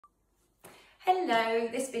Hello,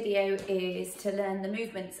 this video is to learn the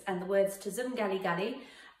movements and the words to Zum Gali Gali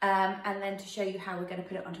and then to show you how we're going to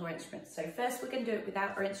put it onto our instruments. So first we're going to do it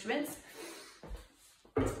without our instruments.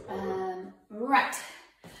 Right,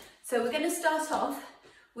 so we're going to start off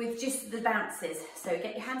with just the bounces. So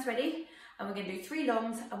get your hands ready and we're going to do 3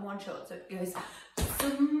 longs and 1 short. So it goes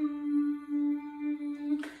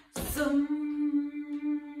zum, zum,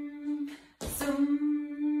 zum,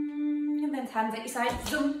 and then hands at your side,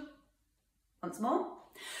 zum. Once more,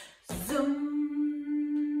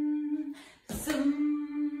 zoom, zoom,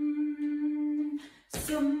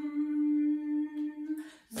 zoom,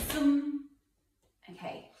 zoom.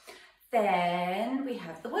 Okay, then we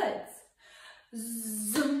have the words.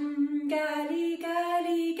 Zum gali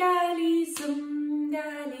gali gali, zum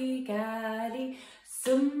gali gali,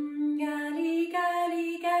 zum gali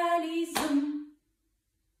gali gali, zum.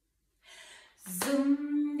 Zum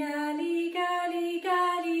gali gali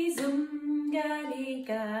gali, zum. Gali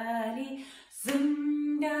gali,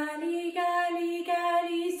 zum gali gali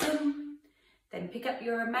gali, zum. Then pick up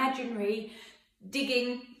your imaginary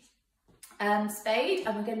digging spade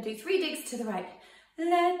and we're going to do 3 digs to the right.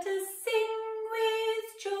 Let us sing with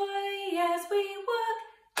joy as we work.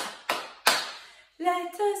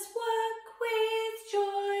 Let us work with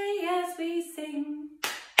joy as we sing.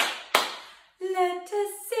 Let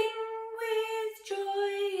us sing with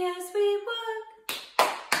joy as we work.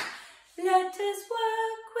 Let us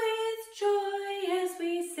work with joy as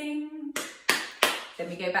we sing. Then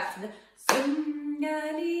we go back to the zum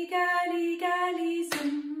gali gali gali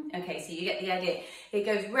zum. Okay, so you get the idea. It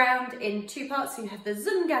goes round in 2 parts. So you have the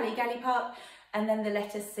zum gali gali part and then the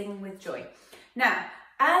let us sing with joy. Now,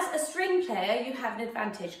 as a string player, you have an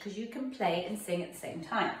advantage because you can play and sing at the same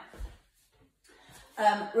time.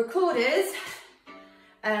 Recorders,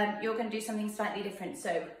 you're going to do something slightly different.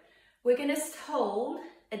 So we're going to hold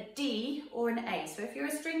a D or an A. So if you're a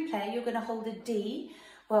string player, you're going to hold a D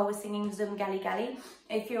while we're singing Zum Gali Gali.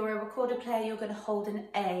 If you're a recorder player, you're going to hold an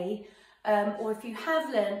A. Or if you have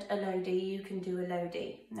learnt a low D, you can do a low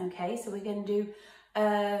D. Okay, so we're going to do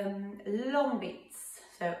long beats.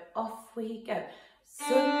 So off we go.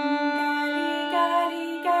 Zum Gali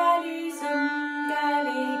Gali Gali, Zum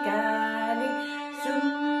Gali Gali, Zum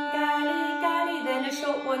Gali Gali. Then a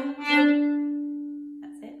short one.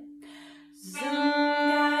 That's it. Zum.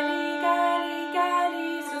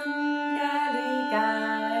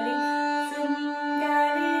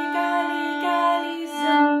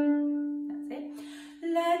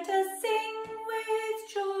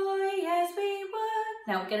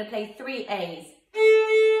 Now we're going to play 3 A's.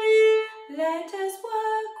 Let us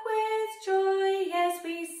work with joy as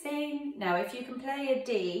we sing. Now if you can play a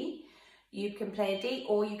D, you can play a D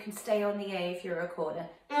or you can stay on the A if you're a recorder.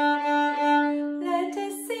 Let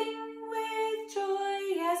us sing with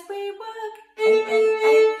joy as we work. A, A, A.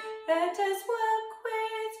 Let us work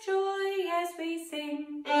with joy as we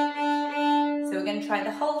sing. So we're going to try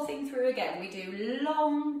the whole thing through again. We do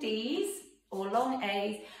long D's or long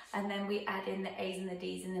A's, and then we add in the A's and the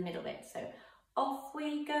D's in the middle bit. So off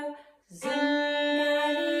we go. Zum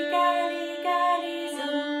gali gali gali,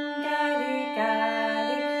 zum gali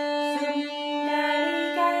gali, zum gali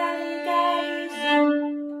gali gali, zum.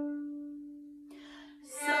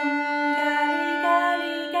 Zum gali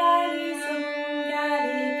gali gali, zum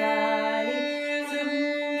gali gali, zum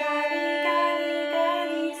gali gali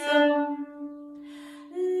gali, zum.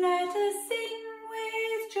 Let us sing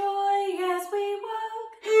with joy as we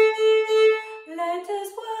work. Let us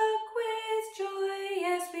work with joy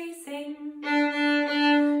as we sing.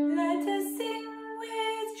 Let us sing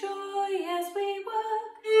with joy as we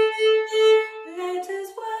work. Let us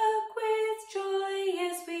work with joy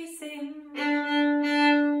as we sing.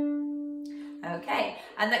 Okay,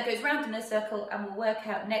 and that goes round in a circle and we'll work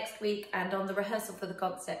out next week and on the rehearsal for the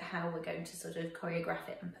concert how we're going to sort of choreograph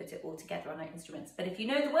it and put it all together on our instruments. But if you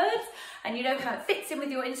know the words and you know how it fits in with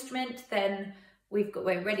your instrument, then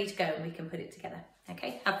we're ready to go and we can put it together.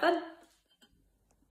 Okay, have fun.